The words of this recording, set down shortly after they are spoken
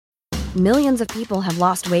Millions of people have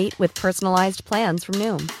lost weight with personalized plans from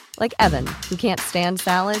Noom. Like Evan, who can't stand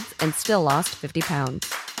salads and still lost 50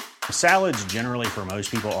 pounds. Salads generally for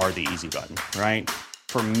most people are the easy button, right?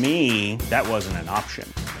 For me, that wasn't an option.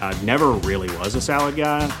 I never really was a salad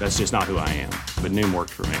guy. That's just not who I am. But Noom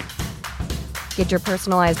worked for me. Get your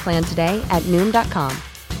personalized plan today at Noom.com.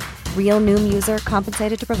 Real Noom user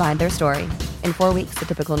compensated to provide their story. In 4 weeks, the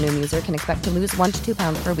typical Noom user can expect to lose 1 to 2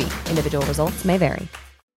 pounds per week. Individual results may vary.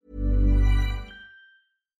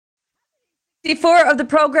 4 of the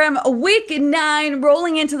program, week 9,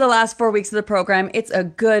 rolling into the last 4 weeks of the program. It's a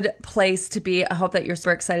good place to be. I hope that you're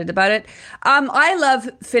super excited about it. I love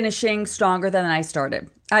finishing stronger than I started.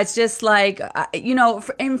 It's just like,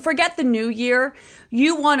 and forget the new year.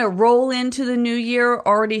 You want to roll into the new year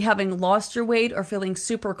already having lost your weight or feeling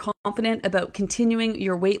super confident about continuing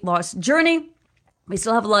your weight loss journey. We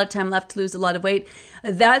still have a lot of time left to lose a lot of weight.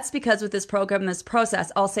 That's because with this program, this process,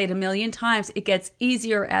 I'll say it a million times, it gets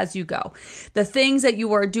easier as you go. The things that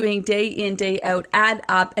you are doing day in, day out add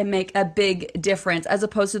up and make a big difference as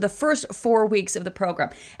opposed to the first 4 weeks of the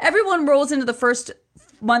program. Everyone rolls into the first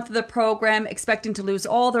month of the program expecting to lose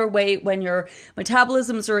all their weight when your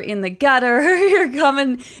metabolisms are in the gutter, you're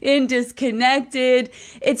coming in disconnected.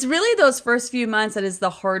 It's really those first few months that is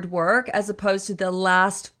the hard work as opposed to the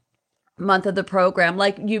last month of the program.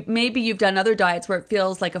 Like you've done other diets where it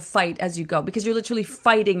feels like a fight as you go because you're literally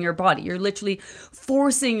fighting your body. You're literally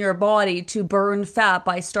forcing your body to burn fat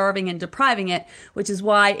by starving and depriving it, which is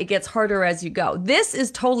why it gets harder as you go. This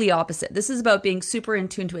is totally opposite. This is about being super in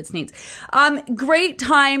tune to its needs. Great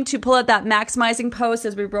time to pull out that maximizing post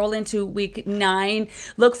as we roll into week 9.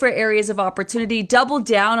 Look for areas of opportunity. Double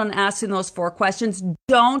down on asking those 4 questions.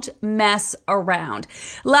 Don't mess around.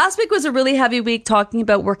 Last week was a really heavy week talking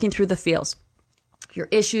about working through the feels. Your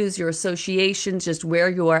issues, your associations, just where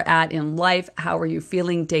you are at in life. How are you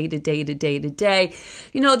feeling day to day to day to day?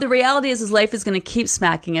 The reality is life is going to keep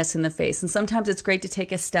smacking us in the face. And sometimes it's great to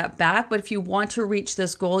take a step back. But if you want to reach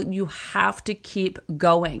this goal, you have to keep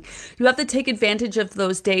going. You have to take advantage of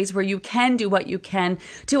those days where you can do what you can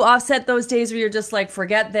to offset those days where you're just like,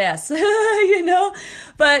 forget this,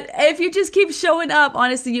 But if you just keep showing up,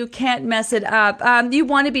 honestly, you can't mess it up. You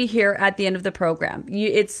want to be here at the end of the program.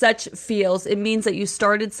 It's such feels. It means that you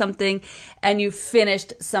started something and you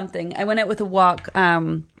finished something. I went out with a walk.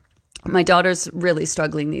 My daughter's really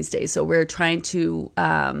struggling these days, so we're trying to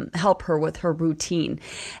help her with her routine.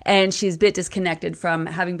 And she's a bit disconnected from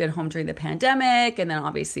having been home during the pandemic and then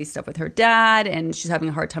obviously stuff with her dad, and she's having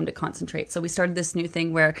a hard time to concentrate. So we started this new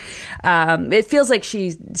thing where it feels like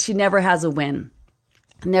she never has a win.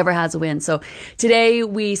 Never has a win. So today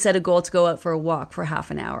we set a goal to go out for a walk for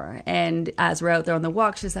half an hour. And as we're out there on the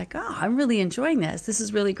walk, she's like, oh, I'm really enjoying this. This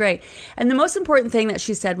is really great. And the most important thing that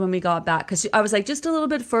she said when we got back, because I was like, just a little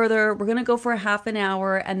bit further, we're going to go for a half an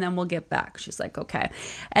hour and then we'll get back. She's like, okay.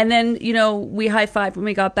 And then, we high-fived when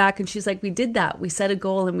we got back and she's like, we did that. We set a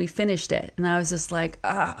goal and we finished it. And I was just like,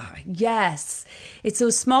 yes. It's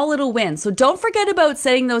those small little wins. So don't forget about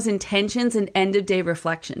setting those intentions and end of day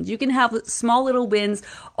reflections. You can have small little wins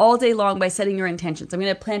all day long by setting your intentions. I'm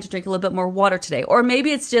going to plan to drink a little bit more water today. Or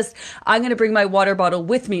maybe it's just, I'm going to bring my water bottle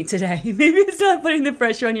with me today. Maybe it's not putting the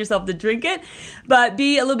pressure on yourself to drink it, but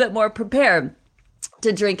be a little bit more prepared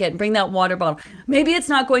to drink it and bring that water bottle. Maybe it's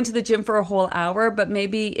not going to the gym for a whole hour, but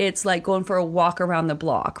maybe it's like going for a walk around the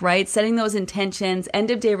block, right? Setting those intentions,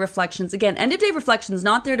 end of day reflections. Again, end of day reflections,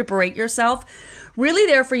 not there to berate yourself, really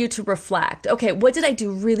there for you to reflect. Okay, what did I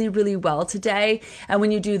do really, really well today? And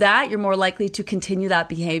when you do that, you're more likely to continue that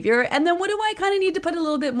behavior. And then what do I kind of need to put a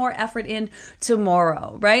little bit more effort in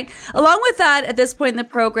tomorrow, right? Along with that, at this point in the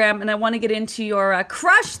program, and I want to get into your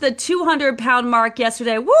crush the 200-pound mark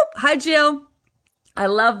yesterday. Whoop! Hi, Jill. I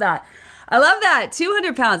love that.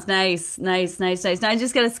 200 pounds. Nice. Now I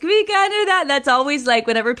just got to squeak under that. That's always like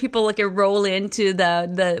whenever people roll into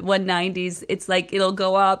the 190s, it's like it'll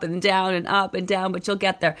go up and down, but you'll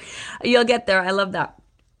get there. I love that.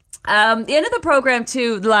 The end of the program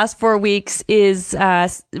too, the last 4 weeks is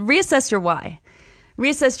reassess your why.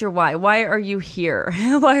 Reassess your why. Why are you here?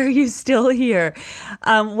 Why are you still here?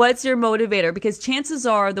 What's your motivator? Because chances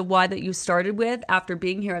are the why that you started with after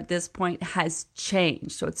being here at this point has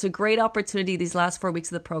changed. So it's a great opportunity these last 4 weeks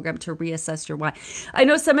of the program to reassess your why. I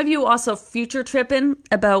know some of you also future tripping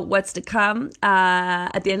about what's to come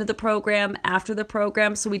at the end of the program, after the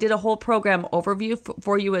program. So we did a whole program overview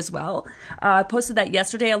for you as well. I posted that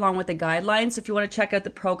yesterday along with the guidelines. So if you want to check out the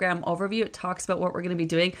program overview, it talks about what we're going to be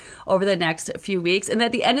doing over the next few weeks. And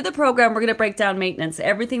at the end of the program, we're going to break down maintenance,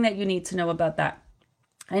 everything that you need to know about that.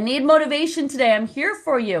 I need motivation today. I'm here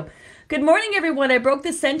for you. Good morning, everyone. I broke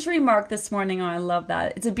the century mark this morning. Oh, I love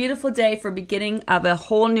that. It's a beautiful day for beginning of a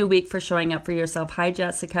whole new week for showing up for yourself. Hi,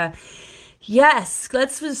 Jessica. Yes,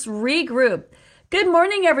 let's just regroup. Good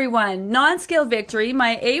morning, everyone. Non-scale victory.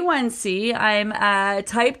 My A1C, I'm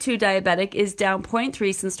type 2 diabetic, is down zero point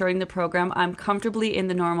 0.3 since starting the program. I'm comfortably in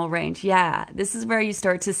the normal range. Yeah, this is where you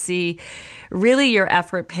start to see really your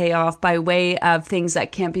effort pay off by way of things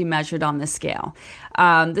that can't be measured on the scale.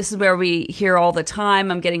 This is where we hear all the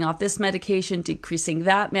time, I'm getting off this medication, decreasing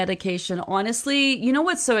that medication. Honestly, you know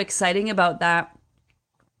what's so exciting about that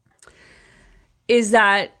is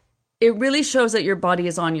that it really shows that your body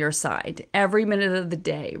is on your side every minute of the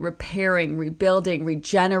day, repairing, rebuilding,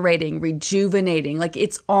 regenerating, rejuvenating. Like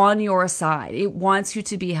it's on your side. It wants you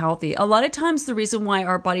to be healthy. A lot of times the reason why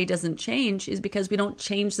our body doesn't change is because we don't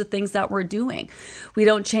change the things that we're doing. We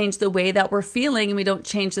don't change the way that we're feeling, and we don't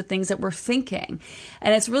change the things that we're thinking.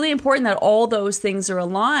 And it's really important that all those things are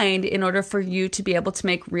aligned in order for you to be able to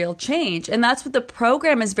make real change. And that's what the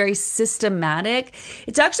program is, very systematic.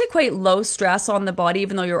 It's actually quite low stress on the body,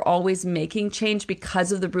 even though you're always making change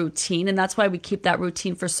because of the routine. And that's why we keep that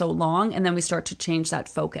routine for so long. And then we start to change that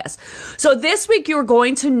focus. So this week, you're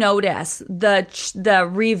going to notice the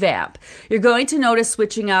revamp. You're going to notice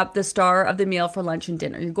switching up the star of the meal for lunch and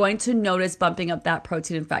dinner. You're going to notice bumping up that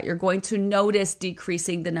protein and fat. You're going to notice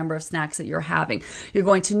decreasing the number of snacks that you're having. You're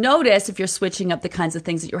going to notice if you're switching up the kinds of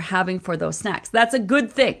things that you're having for those snacks. That's a good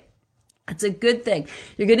thing. It's a good thing.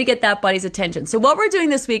 You're going to get that body's attention. So what we're doing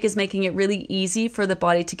this week is making it really easy for the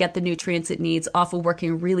body to get the nutrients it needs off of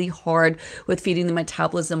working really hard with feeding the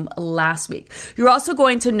metabolism last week. You're also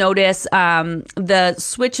going to notice the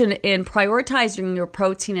switch in prioritizing your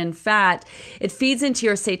protein and fat. It feeds into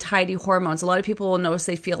your satiety hormones. A lot of people will notice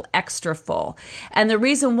they feel extra full. And the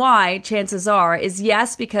reason why, chances are, is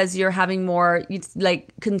yes, because you're having more,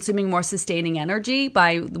 like consuming more sustaining energy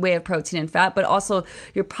by way of protein and fat, but also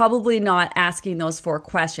you're probably not asking those 4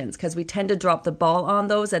 questions, because we tend to drop the ball on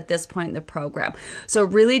those at this point in the program. So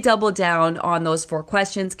really double down on those 4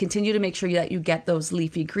 questions. Continue to make sure that you get those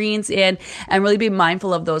leafy greens in, and really be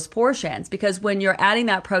mindful of those portions, because when you're adding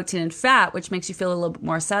that protein and fat, which makes you feel a little bit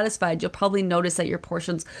more satisfied, you'll probably notice that your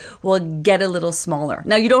portions will get a little smaller.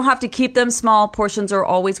 Now, you don't have to keep them small. Portions are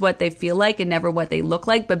always what they feel like and never what they look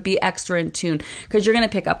like, but be extra in tune, because you're going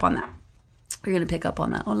to pick up on that. You're going to pick up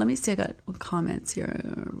on that. Oh, let me see. I got comments here.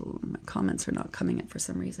 My comments are not coming up for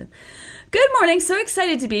some reason. Good morning. So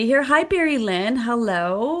excited to be here. Hi, Barry Lynn.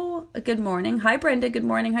 Hello. Good morning. Hi, Brenda. Good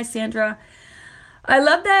morning. Hi, Sandra. I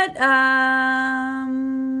love that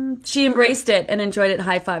she embraced it and enjoyed it.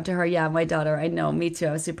 High five to her. Yeah, my daughter. I know. Me too.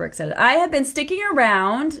 I was super excited. I have been sticking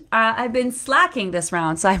around. I've been slacking this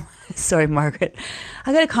round. So I'm sorry, Margaret.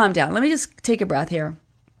 I got to calm down. Let me just take a breath here.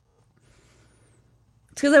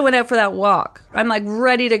 It's because I went out for that walk. I'm like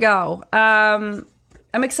ready to go. I'm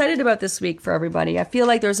excited about this week for everybody. I feel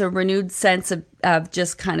like there's a renewed sense of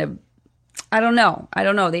just kind of, I don't know.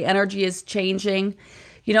 The energy is changing.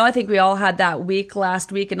 You know, I think we all had that week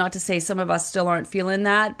last week, and not to say some of us still aren't feeling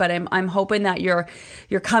that, but I'm hoping that you're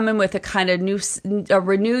coming with a kind of a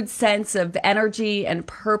renewed sense of energy and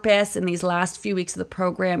purpose in these last few weeks of the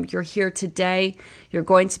program. You're here today. You're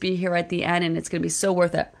going to be here at the end, and it's going to be so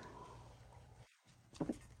worth it.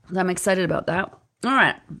 I'm excited about that. All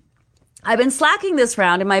right. I've been slacking this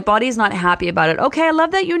round and my body's not happy about it. Okay, I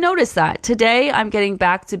love that you noticed that. Today, I'm getting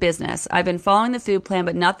back to business. I've been following the food plan,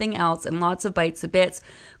 but nothing else, and lots of bites of bits.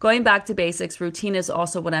 Going back to basics. Routine is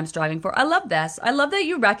also what I'm striving for. I love this. I love that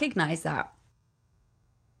you recognize that.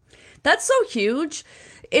 That's so huge.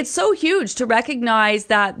 It's so huge to recognize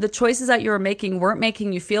that the choices that you were making weren't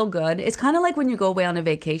making you feel good. It's kind of like when you go away on a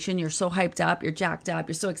vacation, you're so hyped up, you're jacked up,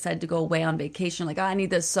 you're so excited to go away on vacation. Like, oh, I need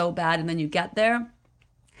this so bad. And then you get there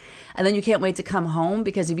and then you can't wait to come home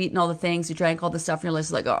because you've eaten all the things, you drank all the stuff, and you're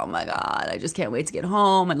just like, oh my God, I just can't wait to get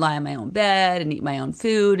home and lie in my own bed and eat my own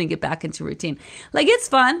food and get back into routine. Like, it's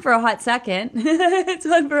fun for a hot second. It's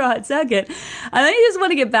fun for a hot second. And then you just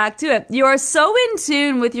want to get back to it. You are so in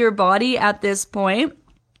tune with your body at this point.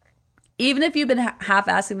 Even if you've been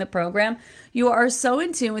half-assing the program, you are so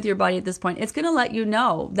in tune with your body at this point. It's going to let you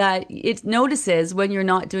know that it notices when you're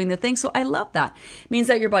not doing the thing. So I love that. It means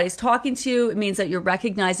that your body's talking to you. It means that you're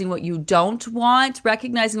recognizing what you don't want.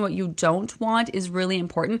 Recognizing what you don't want is really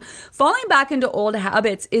important. Falling back into old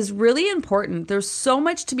habits is really important. There's so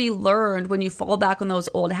much to be learned when you fall back on those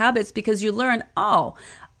old habits, because you learn, oh,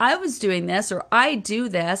 I was doing this, or I do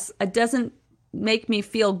this. It doesn't make me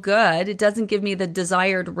feel good. It doesn't give me the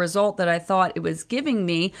desired result that I thought it was giving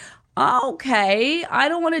me. Okay, I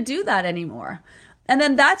don't want to do that anymore. And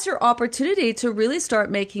then that's your opportunity to really start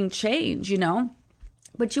making change, you know?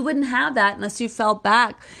 But you wouldn't have that unless you fell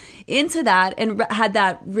back into that and had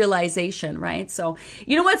that realization, right? So,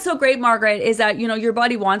 you know what's so great, Margaret, is that, your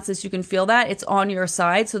body wants this. You can feel that. It's on your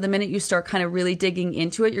side. So the minute you start kind of really digging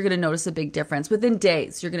into it, you're going to notice a big difference. Within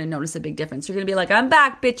days, you're going to notice a big difference. You're going to be like, I'm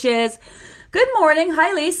back, bitches. Good morning.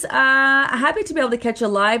 Hi, Lise. Happy to be able to catch you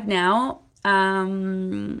live now.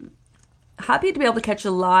 Happy to be able to catch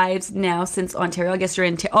you live now since Ontario. I guess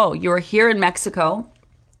you're here in Mexico.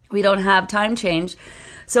 We don't have time change.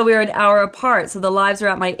 So we're an hour apart. So the lives are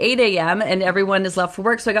at my 8 a.m. and everyone is left for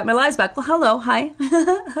work. So I got my lives back. Well, hello. Hi.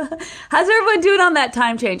 How's everyone doing on that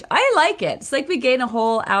time change? I like it. It's like we gain a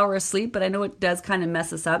whole hour of sleep, but I know it does kind of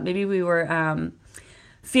mess us up. Maybe we were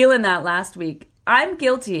feeling that last week. I'm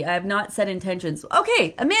guilty. I have not set intentions.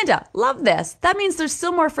 Okay, Amanda, love this. That means there's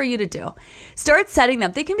still more for you to do. Start setting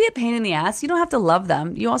them. They can be a pain in the ass. You don't have to love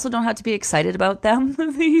them. You also don't have to be excited about them.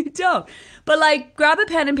 You don't. But grab a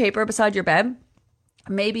pen and paper beside your bed.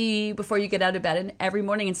 Maybe before you get out of bed, and every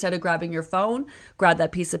morning, instead of grabbing your phone, grab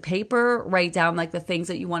that piece of paper, write down the things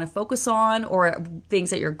that you want to focus on or things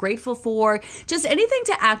that you're grateful for, just anything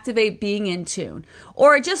to activate being in tune,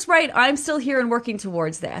 or just write, I'm still here and working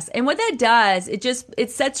towards this. And what that does,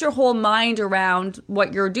 it sets your whole mind around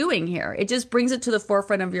what you're doing here. It just brings it to the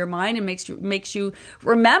forefront of your mind and makes you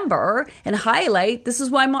remember and highlight, this is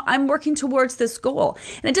why I'm working towards this goal.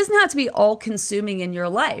 And it doesn't have to be all consuming in your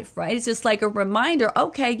life, right? It's just like a reminder,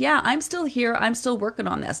 okay, yeah, I'm still here. I'm still working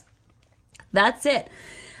on this. That's it.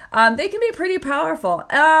 They can be pretty powerful.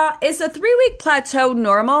 Is a 3-week plateau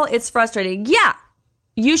normal? It's frustrating. Yeah,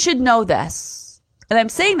 you should know this. And I'm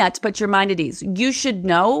saying that to put your mind at ease. You should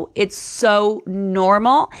know it's so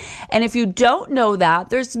normal. And if you don't know that,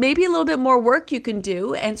 there's maybe a little bit more work you can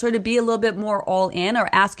do and sort of be a little bit more all in or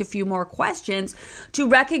ask a few more questions to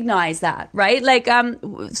recognize that, right?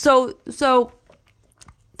 So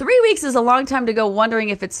 3 weeks is a long time to go wondering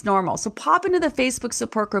if it's normal. So pop into the Facebook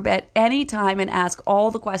support group at any time and ask all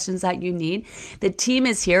the questions that you need. The team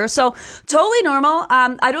is here. So totally normal.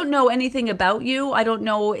 I don't know anything about you. I don't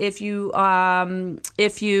know if you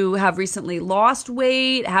have recently lost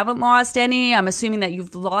weight, haven't lost any. I'm assuming that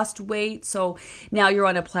you've lost weight. So now you're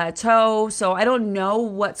on a plateau. So I don't know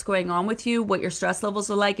what's going on with you, what your stress levels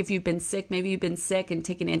are like. If you've been sick, maybe you've been sick and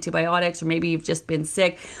taken antibiotics, or maybe you've just been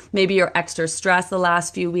sick. Maybe you're extra stressed the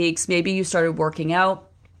last few weeks. Maybe you started working out,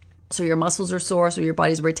 so your muscles are sore, so your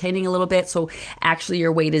body's retaining a little bit. So actually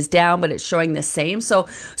your weight is down, but it's showing the same. So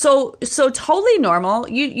totally normal.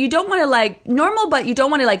 You don't want to normal, but you don't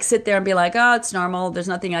want to sit there and be like, oh, it's normal. There's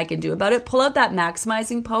nothing I can do about it. Pull out that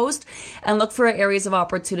maximizing post and look for areas of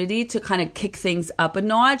opportunity to kind of kick things up a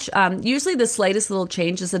notch. Usually the slightest little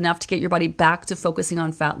change is enough to get your body back to focusing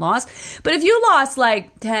on fat loss. But if you lost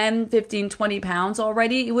 10, 15, 20 pounds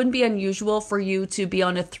already, it wouldn't be unusual for you to be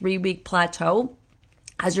on a 3-week plateau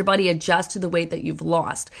as your body adjusts to the weight that you've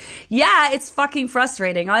lost. Yeah, it's fucking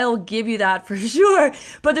frustrating. I'll give you that for sure.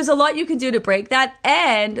 But there's a lot you can do to break that.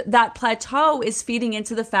 And that plateau is feeding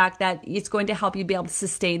into the fact that it's going to help you be able to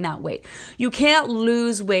sustain that weight. You can't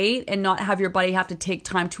lose weight and not have your body have to take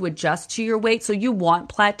time to adjust to your weight. So you want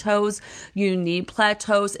plateaus, you need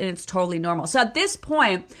plateaus, and it's totally normal. So at this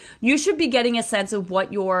point, you should be getting a sense of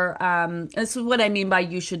what your, this is what I mean by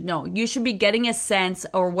you should know. You should be getting a sense,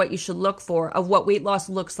 or what you should look for, of what weight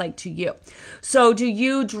loss looks like to you. So do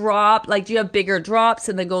you drop, do you have bigger drops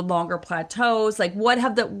and then go longer plateaus? What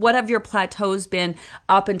have your plateaus been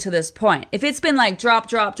up until this point? If it's been drop,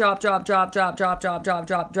 drop, drop, drop, drop, drop, drop, drop, drop,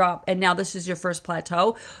 drop, drop, and now this is your first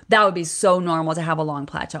plateau, that would be so normal to have a long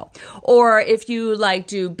plateau. Or if you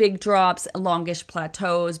do big drops, longish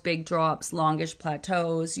plateaus, big drops, longish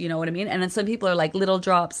plateaus, you know what I mean? And then some people are little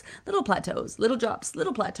drops, little plateaus, little drops,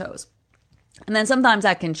 little plateaus. And then sometimes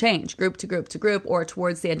that can change group to group to group, or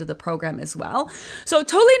towards the end of the program as well. So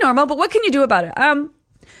totally normal, but what can you do about it?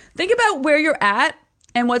 Think about where you're at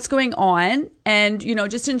and what's going on, and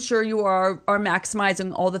just ensure you are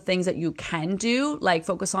maximizing all the things that you can do,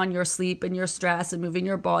 focus on your sleep and your stress and moving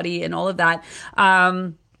your body and all of that.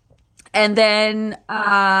 And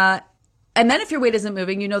then if your weight isn't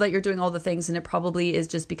moving, you know that you're doing all the things, and it probably is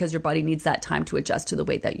just because your body needs that time to adjust to the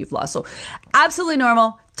weight that you've lost. So absolutely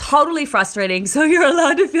normal, totally frustrating. So you're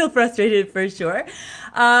allowed to feel frustrated for sure.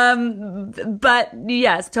 But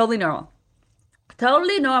yes, totally normal.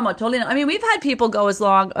 Totally normal. I mean, we've had people go as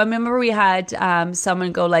long. I remember we had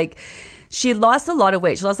someone go she lost a lot of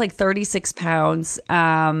weight. She lost 36 pounds.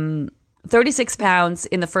 36 pounds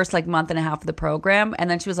in the first month and a half of the program. And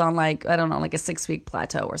then she was on a 6-week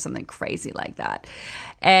plateau or something crazy like that.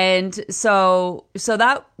 And so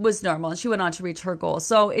that was normal. And she went on to reach her goal.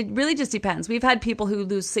 So it really just depends. We've had people who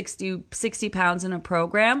lose 60 pounds in a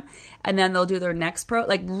program, and then they'll do their next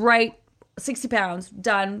 60 pounds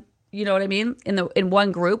done. you know what I mean, in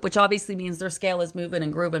one group, which obviously means their scale is moving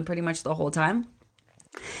and grooving pretty much the whole time.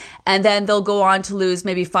 And then they'll go on to lose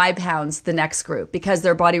maybe 5 pounds the next group because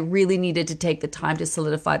their body really needed to take the time to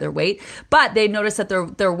solidify their weight. But they notice that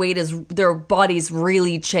their body's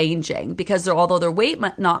really changing because although their weight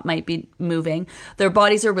might be moving, their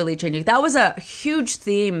bodies are really changing. That was a huge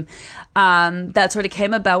theme that sort of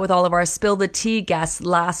came about with all of our Spill the Tea guests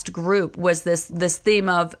last group, was this theme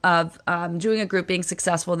of doing a group being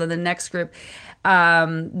successful, then the next group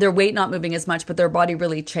their weight not moving as much, but their body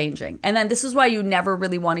really changing. And then this is why you never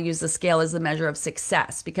really want to use the scale as a measure of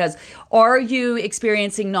success, because are you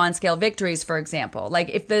experiencing non-scale victories, for example? Like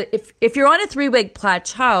if you're on a 3-week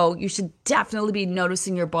plateau, you should definitely be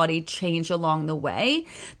noticing your body change along the way.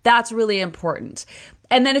 That's really important.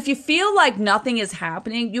 And then if you feel like nothing is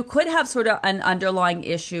happening, you could have sort of an underlying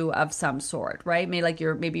issue of some sort, right?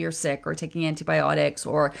 Maybe you're sick or taking antibiotics,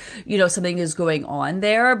 or, something is going on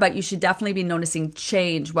there, but you should definitely be noticing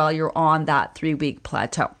change while you're on that 3-week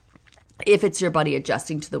plateau, if it's your body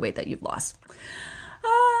adjusting to the weight that you've lost.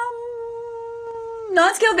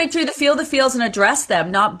 Non-scale victory, to feel the feels and address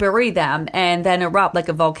them, not bury them and then erupt like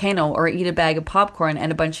a volcano or eat a bag of popcorn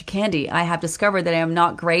and a bunch of candy. I have discovered that I am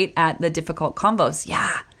not great at the difficult combos.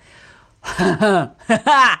 Yeah.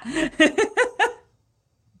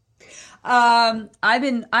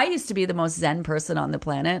 I used to be the most zen person on the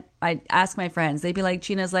planet. I'd ask my friends, they'd be like,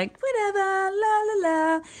 Gina's like, whatever, la la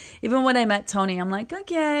la. Even when I met Tony, I'm like,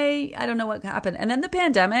 okay, I don't know what happened. And then the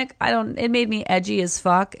pandemic, it made me edgy as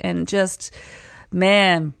fuck and just...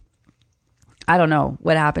 Man, I don't know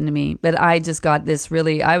what happened to me, but I just got this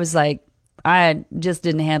I was like, I just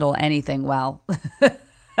didn't handle anything well.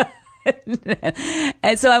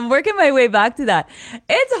 And so I'm working my way back to that.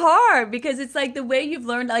 It's hard because it's like the way you've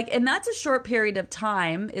learned, and that's a short period of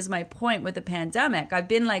time is my point with the pandemic. I've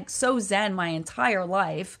been like so zen my entire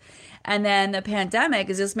life. And then the pandemic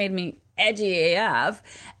has just made me edgy AF,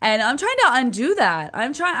 and I'm trying to undo that.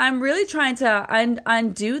 I'm really trying to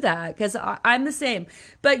undo that, because I'm the same.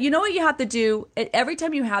 But you know what you have to do every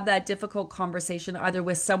time you have that difficult conversation, either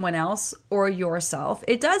with someone else or yourself,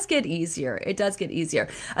 it does get easier.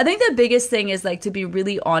 I think the biggest thing is to be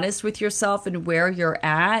really honest with yourself and where you're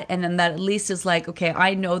at, and then that at least is okay,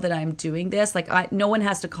 I know that I'm doing this. No one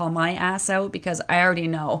has to call my ass out, because I already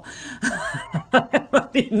know. I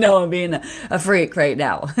already know I'm being a freak right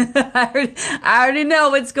now. I already know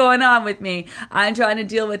what's going on with me. I'm trying to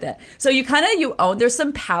deal with it. So you own, there's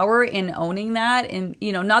some power in owning that. And,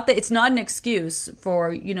 not that it's not an excuse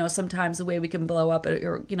for, sometimes the way we can blow up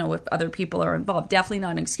or, if other people are involved, definitely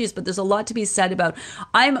not an excuse, but there's a lot to be said about,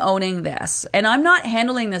 I'm owning this and I'm not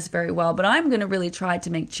handling this very well, but I'm going to really try to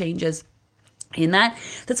make changes in that.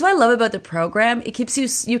 That's what I love about the program. It keeps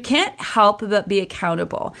you can't help but be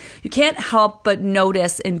accountable. You can't help but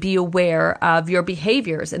notice and be aware of your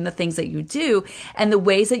behaviors and the things that you do and the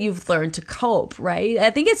ways that you've learned to cope, right?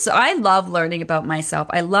 I love learning about myself.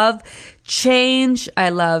 I love change.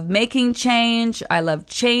 I love making change. I love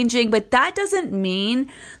changing, but that doesn't mean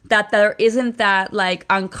that there isn't that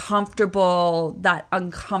uncomfortable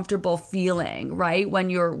feeling, right? When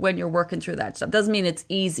you're working through that stuff. Doesn't mean it's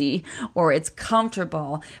easy or it's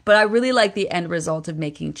comfortable, but I really like the end result of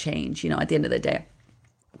making change, at the end of the day.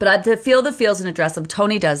 But to feel the feels and address them,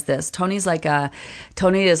 Tony does this. Tony is like a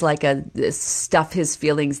stuff his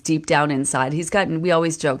feelings deep down inside. We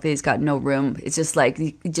always joke that he's got no room. It's just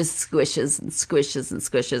he just squishes and squishes and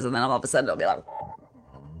squishes, and then all of a sudden it'll be like,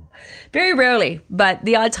 very rarely, but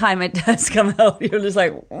the odd time it does come out, you're just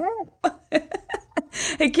like,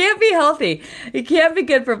 it can't be healthy. It can't be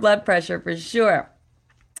good for blood pressure for sure.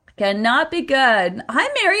 Cannot be good. Hi,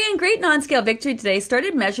 Marion. Great non-scale victory today.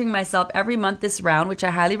 Started measuring myself every month this round, which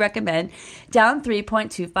I highly recommend. Down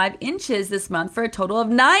 3.25 inches this month for a total of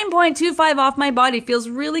 9.25 off my body. Feels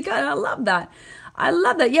really good. I love that.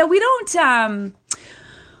 Yeah, we don't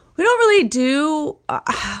really do.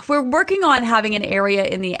 We're working on having an area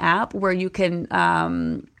in the app where you can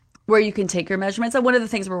take your measurements. And one of the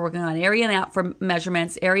things we're working on, area in the app for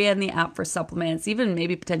measurements, area in the app for supplements, even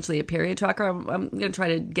maybe potentially a period tracker. I'm going to try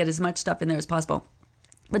to get as much stuff in there as possible.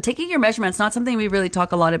 But taking your measurements, not something we really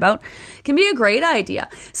talk a lot about, can be a great idea.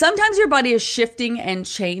 Sometimes your body is shifting and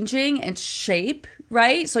changing in shape,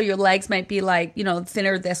 right? So your legs might be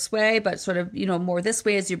thinner this way, but sort of, more this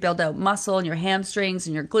way as you build out muscle and your hamstrings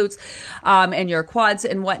and your glutes, and your quads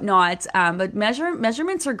and whatnot. But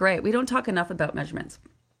measurements are great. We don't talk enough about measurements.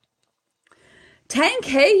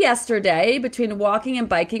 10K yesterday between walking and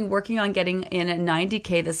biking, working on getting in a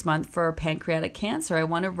 90K this month for pancreatic cancer. I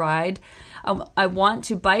want to ride. I want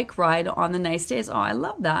to bike ride on the nice days. Oh, I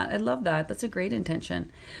love that. I love that. That's a great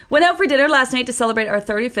intention. Went out for dinner last night to celebrate our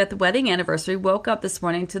 35th wedding anniversary. Woke up this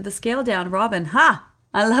morning to the scale down. Robin, I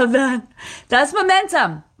love that. That's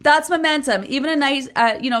momentum. That's momentum. Even a night,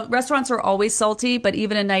 restaurants are always salty, but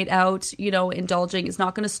even a night out, indulging is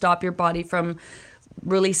not going to stop your body from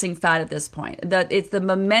releasing fat at this point. The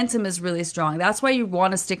momentum is really strong. That's why you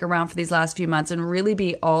want to stick around for these last few months and really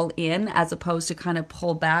be all in, as opposed to kind of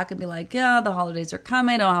pull back and be like, yeah, the holidays are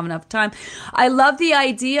coming, I don't have enough time. I love the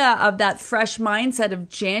idea of that fresh mindset of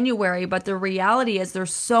January, but the reality is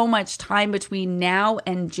there's so much time between now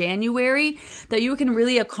and January that you can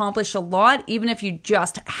really accomplish a lot, even if you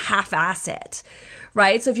just half-ass it.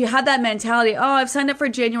 Right? So if you had that mentality, oh, I've signed up for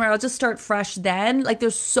January, I'll just start fresh then. Like,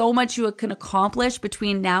 there's so much you can accomplish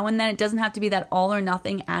between now and then. It doesn't have to be that all or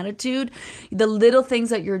nothing attitude. The little things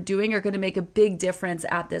that you're doing are going to make a big difference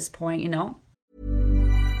at this point,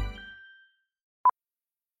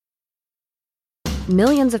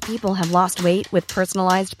 Millions of people have lost weight with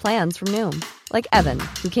personalized plans from Noom. Like Evan,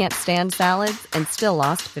 who can't stand salads and still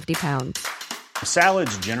lost 50 pounds.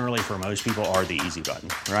 Salads generally for most people are the easy button,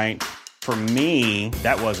 right? For me,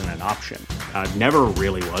 that wasn't an option. I never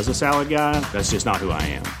really was a salad guy. That's just not who I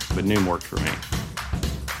am. But Noom worked for me.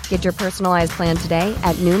 Get your personalized plan today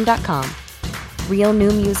at Noom.com. Real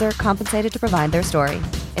Noom user compensated to provide their story.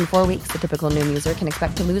 In 4 weeks, the typical Noom user can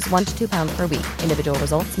expect to lose 1 to 2 pounds per week. Individual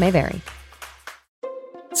results may vary.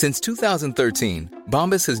 Since 2013,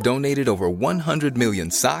 Bombas has donated over 100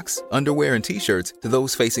 million socks, underwear, and T-shirts to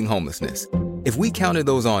those facing homelessness. If we counted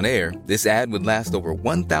those on air, this ad would last over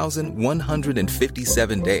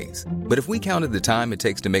 1,157 days. But if we counted the time it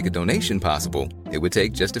takes to make a donation possible, it would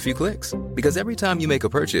take just a few clicks. Because every time you make a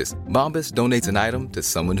purchase, Bombas donates an item to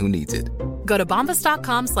someone who needs it. Go to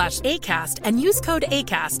bombas.com/ACAST and use code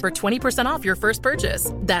ACAST for 20% off your first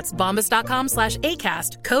purchase. That's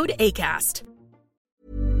bombas.com/ACAST, code ACAST.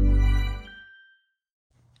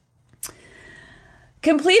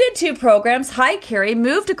 Completed 2 programs. Hi, Carrie.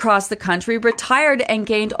 Moved across the country, retired, and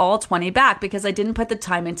gained all 20 back because I didn't put the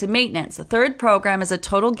time into maintenance. The 3rd program is a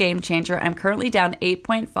total game changer. I'm currently down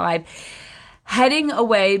 8.5. Heading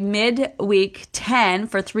away midweek 10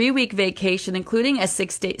 for 3-week vacation, including a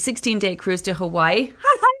 16-day cruise to Hawaii.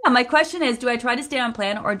 My question is, do I try to stay on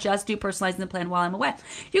plan or just do personalizing the plan while I'm away?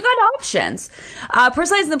 You got options.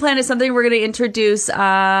 Personalizing the plan is something we're going to introduce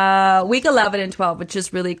week 11 and 12, which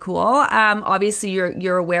is really cool. Obviously,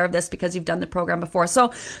 you're aware of this because you've done the program before.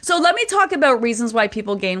 So let me talk about reasons why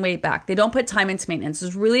people gain weight back. They don't put time into maintenance.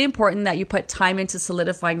 It's really important that you put time into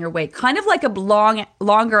solidifying your weight, kind of like a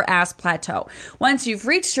longer ass plateau. Once you've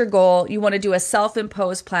reached your goal, you want to do a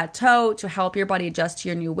self-imposed plateau to help your body adjust to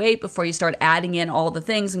your new weight before you start adding in all the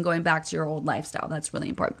things and going back to your old lifestyle. That's really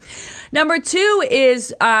important. Number 2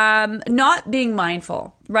 is not being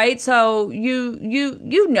mindful, right? So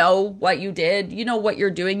you know what you did, you know what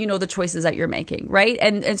you're doing, you know the choices that you're making, right?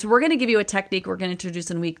 And so we're going to give you a technique we're going to introduce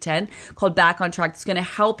in week 10 called Back on Track. It's going to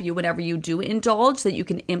help you whenever you do indulge, so that you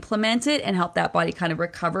can implement it and help that body kind of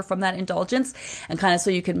recover from that indulgence and kind of so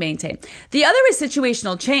you can maintain. The other is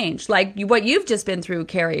situational change, like what you've just been through,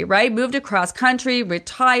 Carrie, right? Moved across country,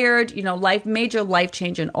 retired, major life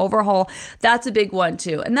change and overhaul. That's a big one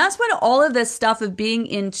too. And that's what all of this stuff of being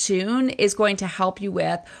in tune is going to help you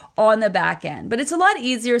with on the back end. But it's a lot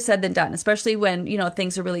easier said than done, especially when,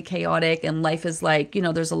 things are really chaotic and life is like,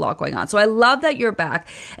 there's a lot going on. So I love that you're back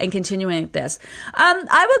and continuing this.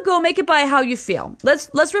 I would go make it by how you feel.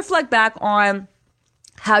 Let's reflect back on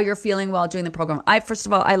how you're feeling while doing the program. First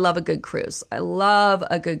of all, I love a good cruise. I love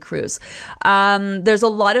a good cruise. There's a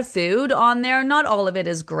lot of food on there. Not all of it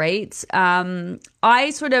is great.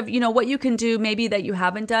 I sort of, what you can do maybe that you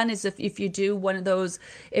haven't done is if you do one of those,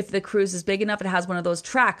 if the cruise is big enough, it has one of those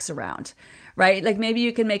tracks around, right? Like maybe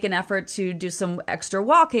you can make an effort to do some extra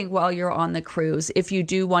walking while you're on the cruise if you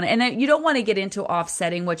do want to. And you don't want to get into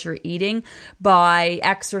offsetting what you're eating by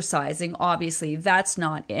exercising. Obviously, that's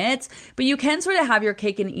not it. But you can sort of have your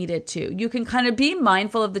cake and eat it too. You can kind of be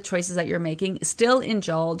mindful of the choices that you're making, still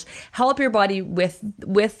indulge, help your body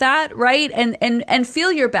with that, right? And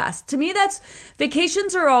feel your best. To me,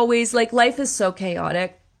 vacations are always like, life is so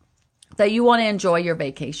chaotic that you want to enjoy your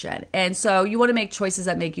vacation. And so you want to make choices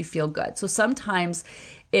that make you feel good. So sometimes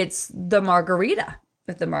it's the margarita.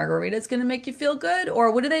 If the margarita is going to make you feel good,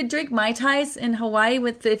 or what do they drink? Mai Tais in Hawaii.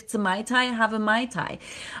 If it's a Mai Tai, have a Mai Tai.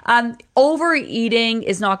 Overeating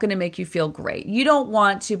is not going to make you feel great. You don't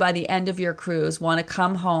want to, by the end of your cruise, want to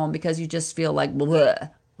come home because you just feel like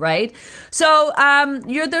bleh, right? So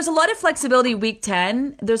there's a lot of flexibility week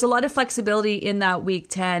 10. There's a lot of flexibility in that week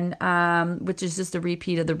 10, which is just a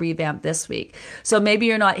repeat of the revamp this week. So maybe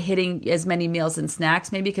you're not hitting as many meals and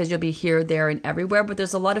snacks, maybe because you'll be here, there, and everywhere, but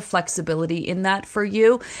there's a lot of flexibility in that for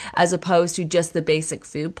you as opposed to just the basic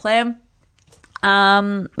food plan.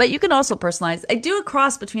 But you can also personalize. I do a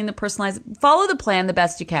cross between the personalized, follow the plan the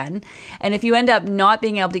best you can. And if you end up not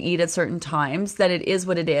being able to eat at certain times, then it is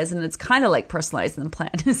what it is. And it's kind of like personalizing the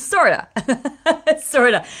plan. Sorta.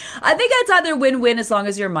 Sorta. I think that's either win-win as long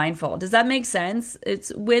as you're mindful. Does that make sense?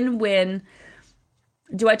 It's win-win.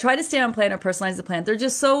 Do I try to stay on plan or personalize the plan? They're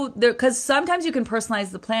just because sometimes you can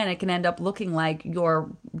personalize the plan. It can end up looking like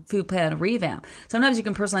your food plan revamp. Sometimes you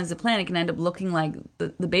can personalize the plan. It can end up looking like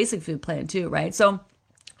the basic food plan too, right? So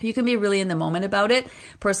you can be really in the moment about it.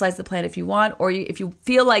 Personalize the plan if you want, or if you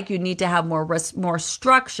feel like you need to have more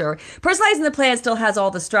structure. Personalizing the plan still has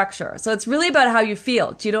all the structure. So it's really about how you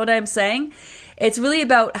feel. Do you know what I'm saying? It's really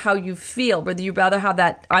about how you feel, whether you'd rather have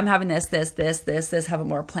that, I'm having this, have it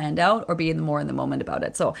more planned out, or be more in the moment about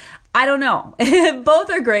it. So I don't know. Both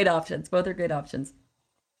are great options.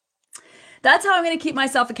 That's how I'm going to keep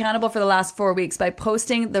myself accountable for the last 4 weeks, by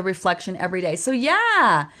posting the reflection every day. So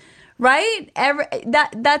yeah, right?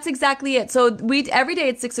 That's exactly it. So every day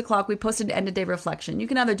at 6:00, we post an end of day reflection. You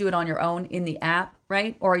can either do it on your own in the app,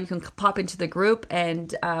 right? Or you can pop into the group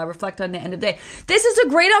and reflect on the end of the day. This is a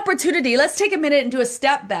great opportunity. Let's take a minute and do a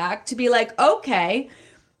step back to be like, okay,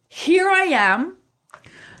 here I am,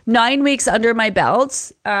 9 weeks under my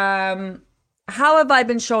belt. How have I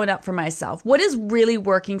been showing up for myself? What is really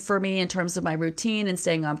working for me in terms of my routine and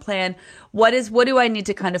staying on plan? What do I need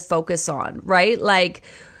to kind of focus on, right? Like,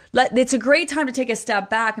 it's a great time to take a step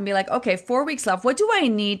back and be like, okay, 4 weeks left. What do I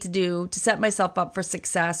need to do to set myself up for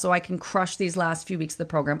success so I can crush these last few weeks of the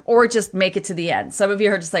program, or just make it to the end? Some of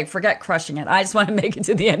you are just like, forget crushing it. I just want to make it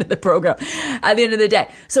to the end of the program at the end of the day.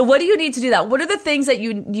 So what do you need to do that? What are the things that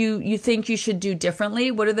you think you should do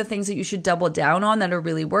differently? What are the things that you should double down on that are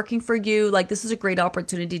really working for you? Like, this is a great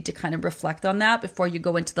opportunity to kind of reflect on that before you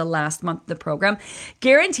go into the last month of the program.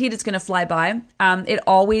 Guaranteed it's going to fly by. It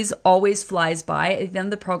always flies by. At the end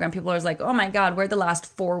of the program, people are like, oh my God, where'd the last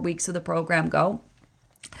 4 weeks of the program go?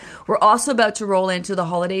 We're also about to roll into the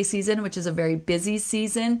holiday season, which is a very busy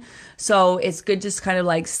season. So it's good just kind of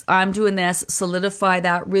like, I'm doing this, solidify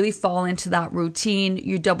that, really fall into that routine.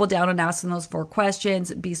 You double down on asking those 4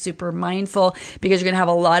 questions, be super mindful, because you're going to have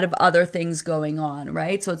a lot of other things going on,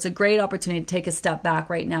 right? So it's a great opportunity to take a step back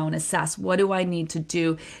right now and assess, what do I need to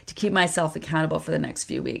do to keep myself accountable for the next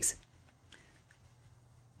few weeks?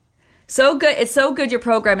 So good. It's so good your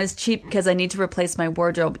program is cheap because I need to replace my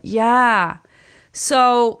wardrobe. Yeah.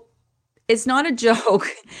 So it's not a joke.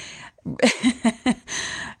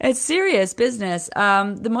 It's serious business.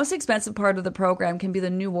 The most expensive part of the program can be the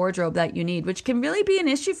new wardrobe that you need, which can really be an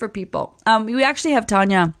issue for people. We actually have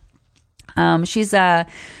Tanya. She's a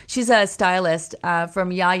stylist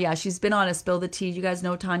from Yaya. She's been on a Spill the Tea. You guys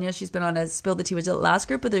know Tanya. She's been on a Spill the Tea, which is the last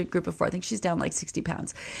group or the group before. I think she's down like 60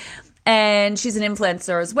 pounds. And she's an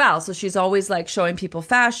influencer as well. So she's always like showing people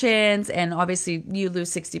fashions. And obviously you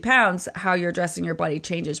lose 60 pounds, how you're dressing your body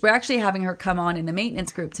changes. We're actually having her come on in the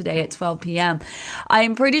maintenance group today at 12 p.m.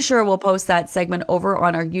 I'm pretty sure we'll post that segment over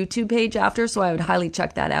on our YouTube page after. So I would highly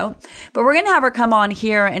check that out. But we're going to have her come on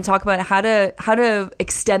here and talk about how to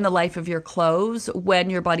extend the life of your clothes when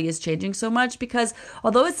your body is changing so much. Because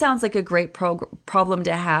although it sounds like a great problem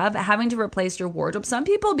to have, having to replace your wardrobe, some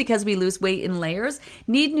people, because we lose weight in layers,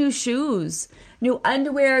 need new shoes, new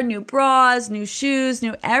underwear, new bras, new shoes,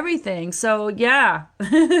 new everything. So yeah,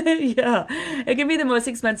 yeah, it can be the most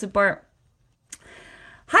expensive part.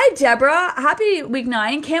 Hi, Deborah. Happy week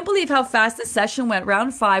 9. Can't believe how fast the session went.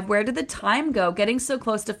 Round 5. Where did the time go? Getting so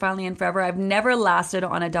close to finally and forever. I've never lasted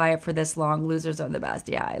on a diet for this long. Losers are the best.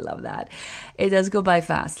 Yeah, I love that. It does go by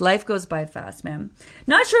fast. Life goes by fast, man.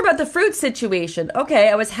 Not sure about the fruit situation. Okay,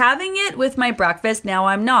 I was having it with my breakfast. Now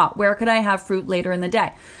I'm not. Where could I have fruit later in the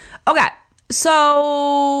day? Okay,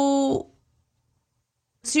 so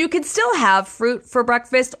you can still have fruit for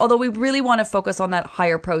breakfast, although we really want to focus on that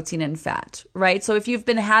higher protein and fat, right? So if you've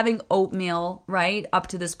been having oatmeal, right, up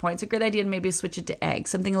to this point, it's a good idea to maybe switch it to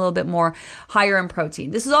eggs, something a little bit more higher in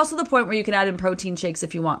protein. This is also the point where you can add in protein shakes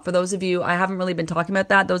if you want. For those of you, I haven't really been talking about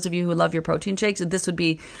that. Those of you who love your protein shakes, this would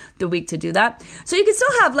be the week to do that. So you can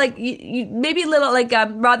still have like, maybe a little like,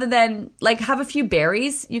 rather than like have a few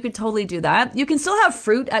berries, you could totally do that. You can still have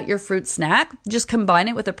fruit at your fruit snack. Just combine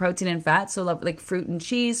it with the protein and fat. So like fruit and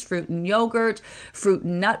cheese, fruit and yogurt, fruit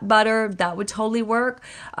and nut butter, that would totally work.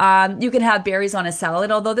 You can have berries on a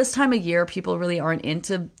salad, although this time of year, people really aren't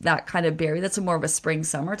into that kind of berry. That's more of a spring,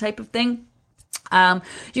 summer type of thing.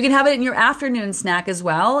 You can have it in your afternoon snack as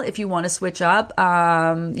well. If you want to switch up,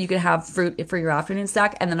 you can have fruit for your afternoon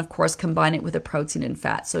snack, and then of course combine it with a protein and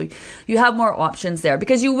fat. So you have more options there,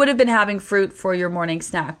 because you would have been having fruit for your morning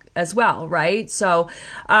snack as well, right? So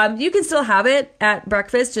you can still have it at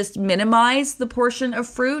breakfast, just minimize the portion of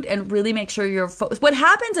fruit and really make sure you're what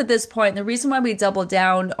happens at this point, the reason why we double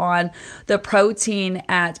down on the protein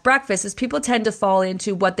at breakfast is people tend to fall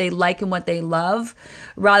into what they like and what they love,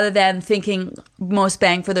 rather than thinking most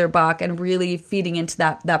bang for their buck and really feeding into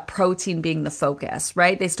that protein being the focus,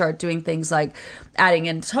 right? They start doing things like adding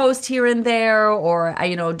in toast here and there, or,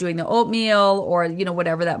 doing the oatmeal, or,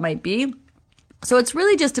 whatever that might be. So it's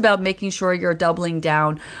really just about making sure you're doubling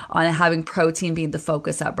down on having protein being the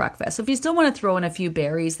focus at breakfast. So if you still want to throw in a few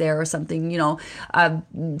berries there or something, a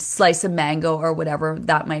slice of mango or whatever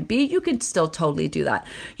that might be, you can still totally do that.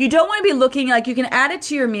 You don't want to be looking like you can add it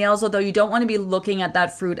to your meals, although you don't want to be looking at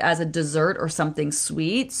that fruit as a dessert or something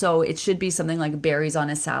sweet. So it should be something like berries on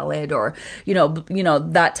a salad, or,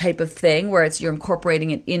 that type of thing where you're incorporating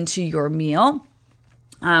it into your meal.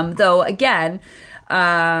 Though again,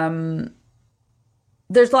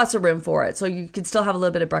 there's lots of room for it. So you can still have a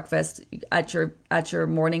little bit of breakfast at your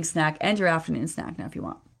morning snack and your afternoon snack now if you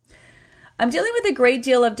want. I'm dealing with a great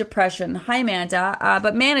deal of depression. Hi, Amanda,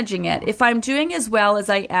 but managing it. If I'm doing as well as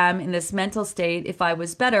I am in this mental state, if I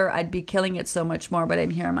was better, I'd be killing it so much more, but I'm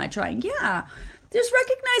here, am I trying? Yeah. Just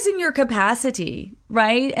recognizing your capacity,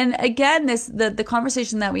 right? And again, the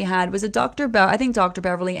conversation that we had was Dr.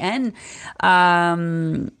 Beverly and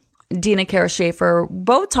Dina Kara Schaefer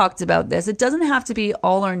both talked about this. It doesn't have to be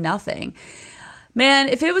all or nothing. Man,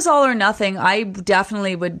 if it was all or nothing, I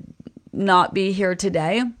definitely would not be here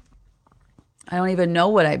today. I don't even know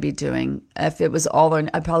what I'd be doing if it was all or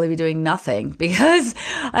I'd probably be doing nothing, because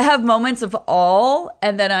I have moments of all,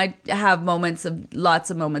 and then I have lots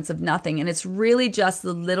of moments of nothing. And it's really just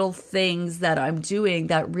the little things that I'm doing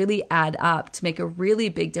that really add up to make a really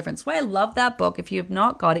big difference. Why I love that book. If you have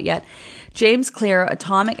not got it yet, James Clear,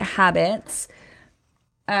 Atomic Habits.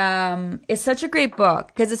 It's such a great book,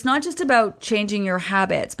 because it's not just about changing your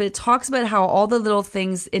habits, but it talks about how all the little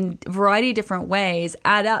things in a variety of different ways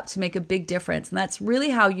add up to make a big difference. And that's really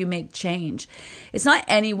how you make change. It's not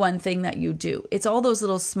any one thing that you do. It's all those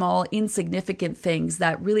little small insignificant things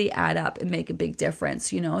that really add up and make a big difference,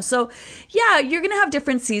 So yeah, you're going to have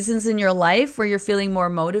different seasons in your life where you're feeling more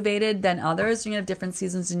motivated than others. You're going to have different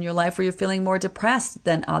seasons in your life where you're feeling more depressed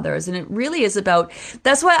than others. And it really is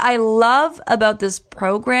that's what I love about this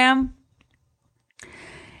program,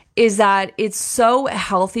 is that it's so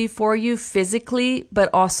healthy for you physically,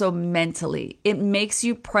 but also mentally. It makes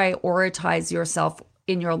you prioritize yourself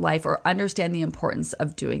in your life, or understand the importance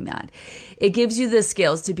of doing that. It gives you the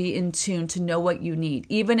skills to be in tune, to know what you need,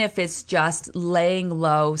 even if it's just laying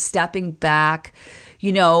low, stepping back,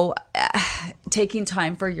 taking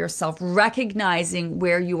time for yourself, recognizing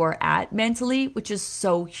where you are at mentally, which is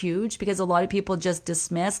so huge, because a lot of people just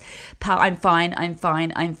dismiss, I'm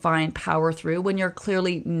fine, power through, when you're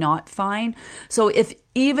clearly not fine. So if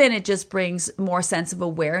even it just brings more sense of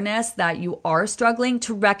awareness that you are struggling,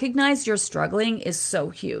 to recognize you're struggling is so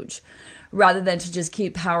huge, rather than to just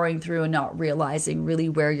keep powering through and not realizing really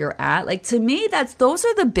where you're at. Like, to me, those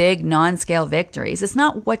are the big non-scale victories. It's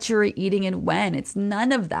not what you're eating and when. It's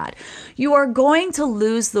none of that. You are going to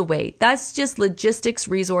lose the weight. That's just logistics,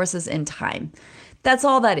 resources, and time. That's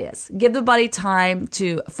all that is. Give the body time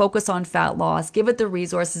to focus on fat loss. Give it the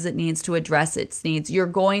resources it needs to address its needs. You're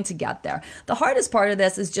going to get there. The hardest part of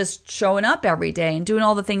this is just showing up every day and doing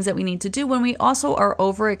all the things that we need to do when we also are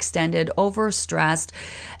overextended, overstressed,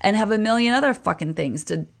 and have a million other fucking things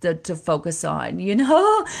to focus on. You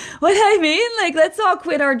know what I mean? Like, let's all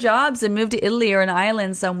quit our jobs and move to Italy or an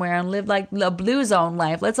island somewhere and live like the blue zone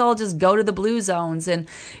life. Let's all just go to the blue zones and,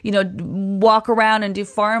 walk around and do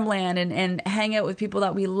farmland and hang out with people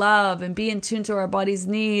that we love and be in tune to our body's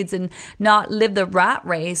needs and not live the rat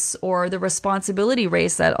race or the responsibility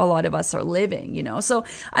race that a lot of us are living, So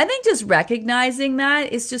I think just recognizing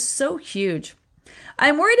that is just so huge.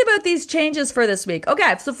 I'm worried about these changes for this week.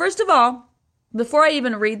 Okay, so first of all, before I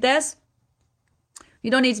even read this,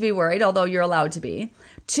 you don't need to be worried, although you're allowed to be.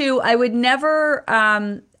 2, I would never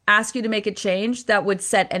ask you to make a change that would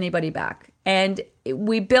set anybody back. And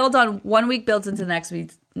we build on 1 week builds into the next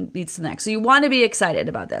week beats the next. So you want to be excited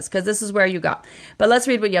about this because this is where you go. But let's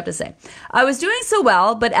read what you have to say. I was doing so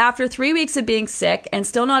well, but after 3 weeks of being sick and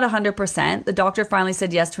still not 100%, the doctor finally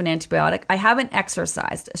said yes to an antibiotic. I haven't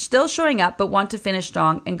exercised, still showing up, but want to finish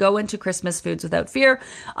strong and go into Christmas foods without fear.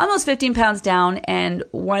 Almost 15 pounds down and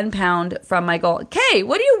 1 pound from my goal. Okay,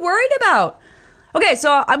 what are you worried about? Okay,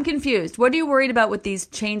 so I'm confused. What are you worried about with these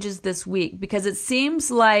changes this week? Because it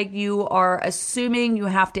seems like you are assuming you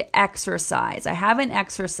have to exercise. I haven't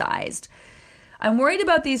exercised. I'm worried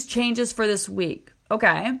about these changes for this week.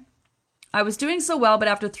 Okay. I was doing so well, but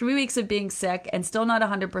after 3 weeks of being sick and still not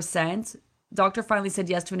 100%, doctor finally said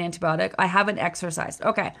yes to an antibiotic. I haven't exercised.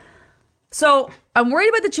 Okay. So I'm worried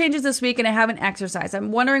about the changes this week and I haven't exercised.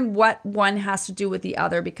 I'm wondering what one has to do with the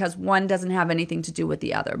other because one doesn't have anything to do with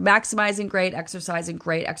the other. Maximizing, great. Exercising,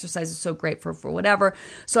 great. Exercise is so great for whatever.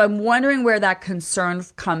 So I'm wondering where that concern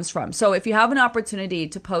comes from. So if you have an opportunity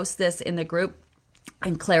to post this in the group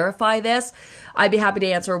and clarify this, I'd be happy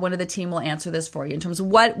to answer, or one of the team will answer this for you in terms of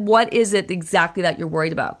what is it exactly that you're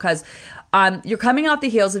worried about? Because you're coming off the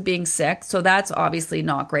heels of being sick, so that's obviously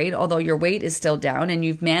not great, although your weight is still down and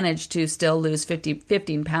you've managed to still lose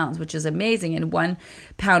 15 pounds, which is amazing, and 1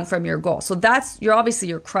 pound from your goal. So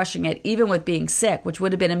you're crushing it even with being sick, which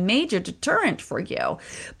would have been a major deterrent for you.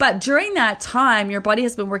 But during that time, your body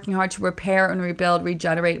has been working hard to repair and rebuild,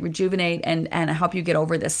 regenerate, rejuvenate, and help you get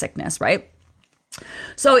over this sickness, right?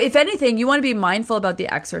 So if anything, you want to be mindful about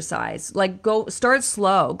the exercise. Like start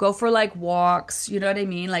slow, go for like walks, you know what I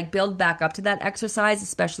mean? Like build back up to that exercise,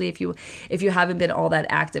 especially if you haven't been all that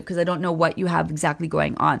active, because I don't know what you have exactly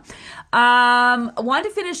going on. I want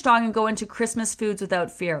to finish strong and go into Christmas foods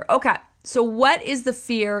without fear. Okay. So what is the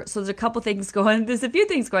fear? So there's a couple things there's a few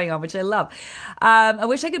things going on, which I love. I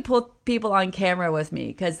wish I could pull people on camera with me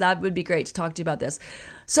because that would be great to talk to you about this.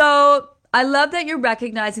 So I love that you're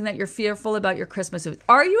recognizing that you're fearful about your Christmas foods.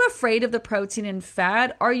 Are you afraid of the protein and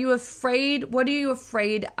fat? What are you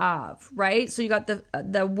afraid of, right? So you got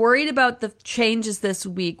the worried about the changes this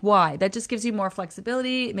week. Why? That just gives you more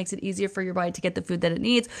flexibility. It makes it easier for your body to get the food that it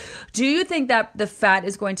needs. Do you think that the fat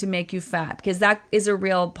is going to make you fat? Because that is a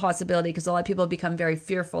real possibility, because a lot of people become very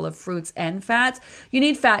fearful of fruits and fats. You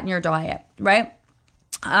need fat in your diet, right?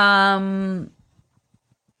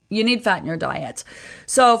 You need fat in your diet.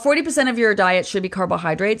 So 40% of your diet should be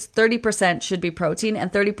carbohydrates, 30% should be protein,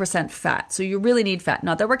 and 30% fat. So you really need fat.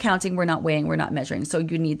 Not that we're counting, we're not weighing, we're not measuring. So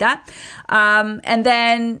you need that. And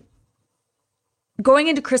then going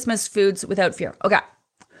into Christmas foods without fear. Okay.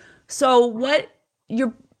 So what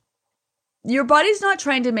your body's not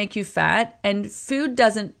trying to make you fat, and food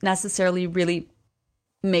doesn't necessarily really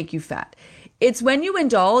make you fat. It's when you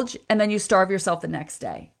indulge and then you starve yourself the next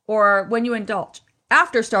day, or when you indulge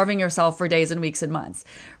after starving yourself for days and weeks and months,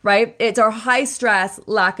 right? It's our high stress,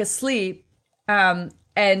 lack of sleep, and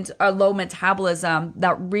our low metabolism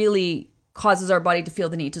that really causes our body to feel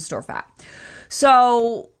the need to store fat.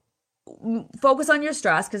 So focus on your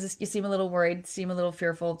stress, because you seem a little worried, seem a little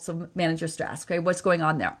fearful. So manage your stress. Okay, what's going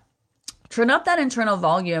on there? Turn up that internal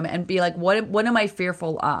volume and be like, what am I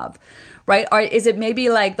fearful of, right? Or is it maybe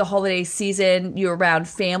like the holiday season, you're around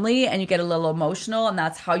family and you get a little emotional and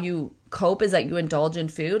that's how you cope, is that you indulge in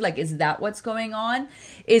food? Like, is that what's going on?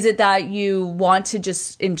 Is it that you want to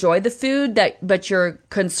just enjoy the food, but you're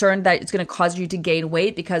concerned that it's going to cause you to gain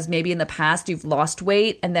weight because maybe in the past you've lost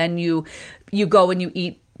weight and then you go and you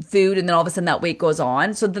eat food and then all of a sudden that weight goes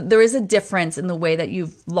on. So there is a difference in the way that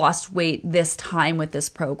you've lost weight this time with this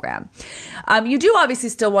program. You do obviously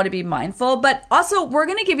still want to be mindful, but also we're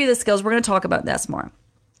going to give you the skills. We're going to talk about this more.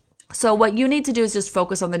 So what you need to do is just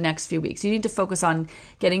focus on the next few weeks. You need to focus on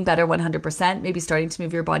getting better 100%, maybe starting to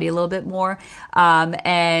move your body a little bit more,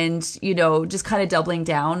 and, just kind of doubling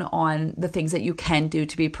down on the things that you can do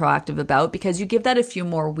to be proactive about, because you give that a few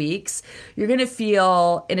more weeks, you're going to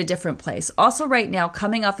feel in a different place. Also right now,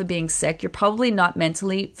 coming off of being sick, you're probably not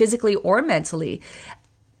physically or mentally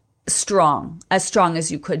as strong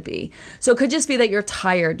as you could be. So it could just be that you're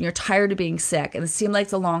tired and you're tired of being sick and it seemed like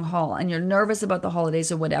it's a long haul and you're nervous about the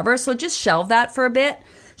holidays or whatever. So just shelve that for a bit.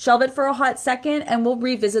 Shelve it for a hot second, and we'll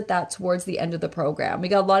revisit that towards the end of the program. We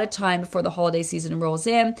got a lot of time before the holiday season rolls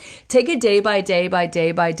in. Take a day by day by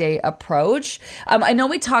day by day approach. I know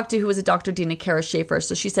we talked to who was a Dr. Dina Kara Schaefer,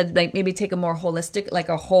 so she said like maybe take a more holistic, like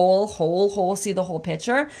a whole, see the whole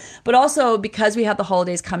picture. But also because we have the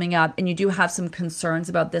holidays coming up and you do have some concerns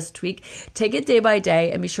about this tweak, take it day by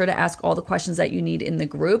day and be sure to ask all the questions that you need in the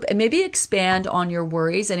group, and maybe expand on your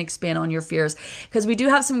worries and expand on your fears, because we do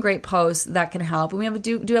have some great posts that can help, and we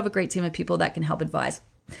do have a great team of people that can help advise.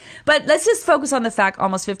 But let's just focus on the fact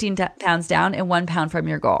almost 15 pounds down and 1 pound from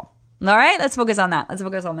your goal. All right, let's focus on that.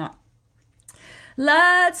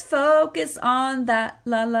 Let's focus on that.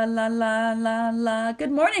 La, la, la, la, la, la.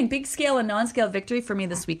 Good morning. Big scale and non-scale victory for me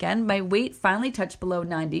this weekend. My weight finally touched below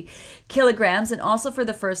 90 kilograms. And also for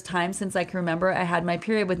the first time since I can remember, I had my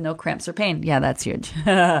period with no cramps or pain. Yeah, that's huge.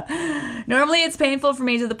 Normally it's painful for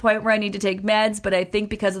me to the point where I need to take meds, but I think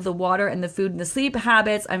because of the water and the food and the sleep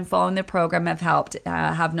habits I'm following the program have helped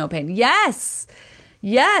have no pain. Yes.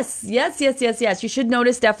 Yes. You should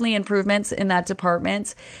notice definitely improvements in that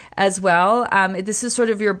department as well. This is sort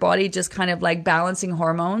of your body just kind of like balancing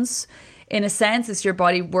hormones. In a sense, it's your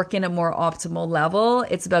body working at a more optimal level.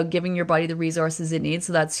 It's about giving your body the resources it needs.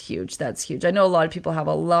 So that's huge. That's huge. I know a lot of people have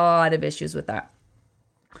a lot of issues with that.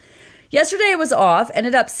 Yesterday I was off,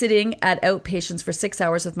 ended up sitting at outpatients for 6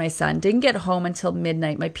 hours with my son. Didn't get home until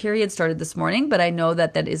midnight. My period started this morning, but I know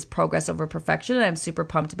that is progress over perfection, and I'm super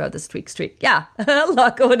pumped about this tweak streak. Yeah, a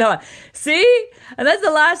lot going on. See? And that's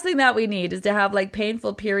the last thing that we need is to have like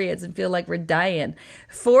painful periods and feel like we're dying.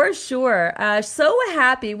 For sure. So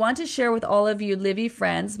happy. Want to share with all of you Livy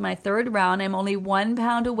friends, my third round. I'm only 1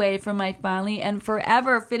 pound away from my finally and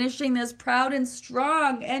forever finishing this proud and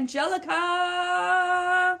strong. Angelica!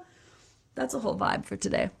 That's a whole vibe for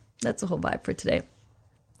today. Let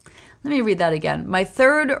me read that again. My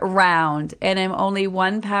third round, and I'm only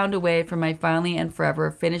 1 pound away from my finally and forever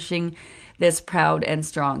finishing this proud and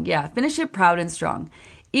strong. Yeah, finish it proud and strong.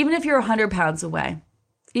 Even if you're 100 pounds away,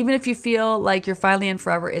 even if you feel like your finally and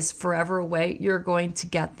forever is forever away, you're going to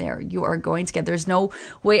get there. You are going to get, there's no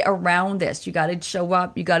way around this. You got to show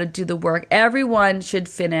up. You got to do the work. Everyone should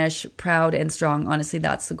finish proud and strong. Honestly,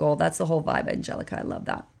 that's the goal. That's the whole vibe, Angelica. I love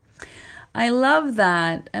that. I love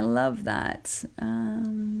that.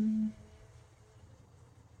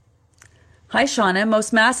 Hi, Shauna.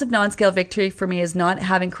 Most massive non-scale victory for me is not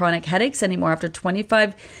having chronic headaches anymore. After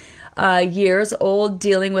 25 years old,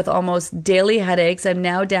 dealing with almost daily headaches, I'm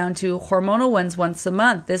now down to hormonal ones once a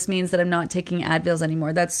month. This means that I'm not taking Advils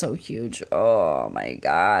anymore. That's so huge. Oh my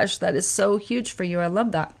gosh. That is so huge for you. I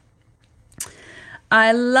love that.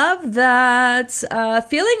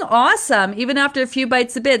 Feeling awesome, even after a few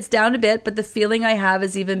bites of bits, down a bit, but the feeling I have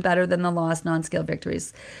is even better than the lost non-scale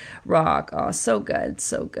victories. Rock. Oh, so good.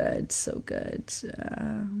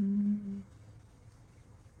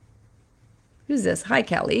 Who's this? Hi,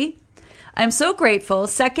 Kelly. I'm so grateful.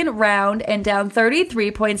 Second round and down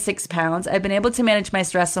 33.6 pounds. I've been able to manage my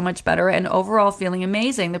stress so much better and overall feeling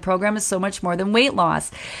amazing. The program is so much more than weight loss.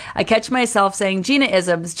 I catch myself saying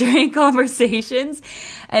Gina-isms during conversations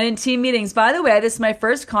and in team meetings. By the way, this is my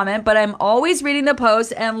first comment, but I'm always reading the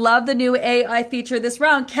post and love the new AI feature this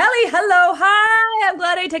round. Kelly, hello. Hi. I'm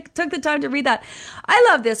glad I took the time to read that. I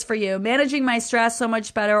love this for you. Managing my stress so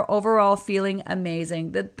much better, overall feeling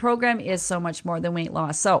amazing. The program is so much more than weight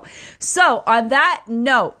loss. So on that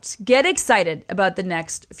note, get excited about the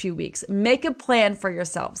next few weeks. Make a plan for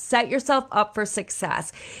yourself. Set yourself up for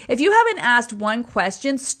success. If you haven't asked one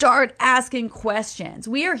question, start asking questions.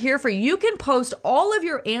 We are here for you. You can post all of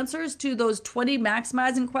your answers to those 20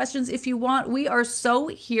 maximizing questions if you want. We are so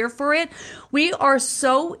here for it. We are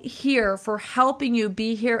so here for helping you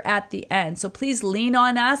be here at the end. So please lean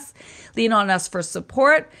on us for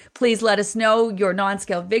support. Please let us know your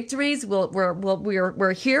non-scale victories.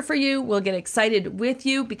 We're here for you. We'll get excited with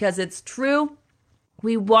you because it's true.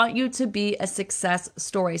 We want you to be a success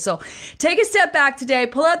story. So take a step back today,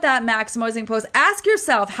 pull out that maximizing post. Ask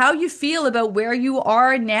yourself how you feel about where you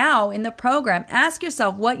are now in the program. Ask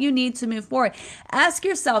yourself what you need to move forward. Ask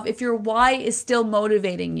yourself if your why is still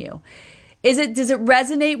motivating you. Does it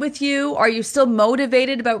resonate with you? Are you still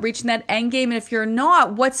motivated about reaching that end game? And if you're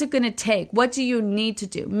not, what's it going to take? What do you need to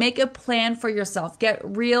do? Make a plan for yourself. Get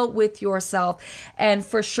real with yourself, and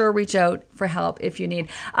for sure reach out for help if you need.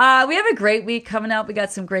 We have a great week coming up. We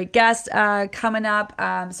got some great guests coming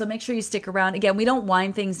up. So make sure you stick around. Again, we don't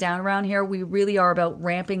wind things down around here. We really are about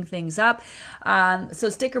ramping things up. So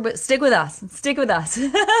stick with us. Stick with us.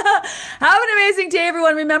 Have an amazing day,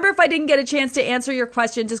 everyone. Remember, if I didn't get a chance to answer your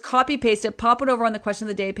question, just copy paste it. Pop it over on the question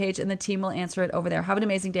of the day page and the team will answer it over there. Have an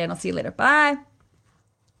amazing day and I'll see you later. Bye.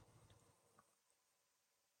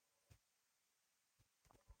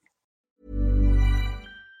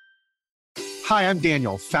 Hi, I'm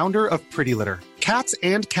Daniel, founder of Pretty Litter. Cats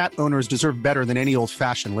and cat owners deserve better than any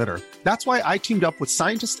old-fashioned litter. That's why I teamed up with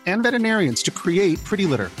scientists and veterinarians to create Pretty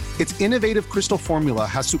Litter. Its innovative crystal formula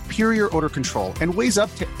has superior odor control and weighs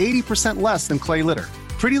up to 80% less than clay litter.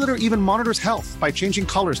 Pretty Litter even monitors health by changing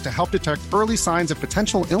colors to help detect early signs of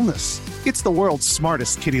potential illness. It's the world's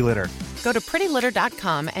smartest kitty litter. Go to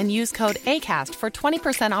prettylitter.com and use code ACAST for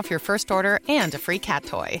 20% off your first order and a free cat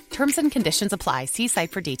toy. Terms and conditions apply. See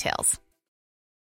site for details.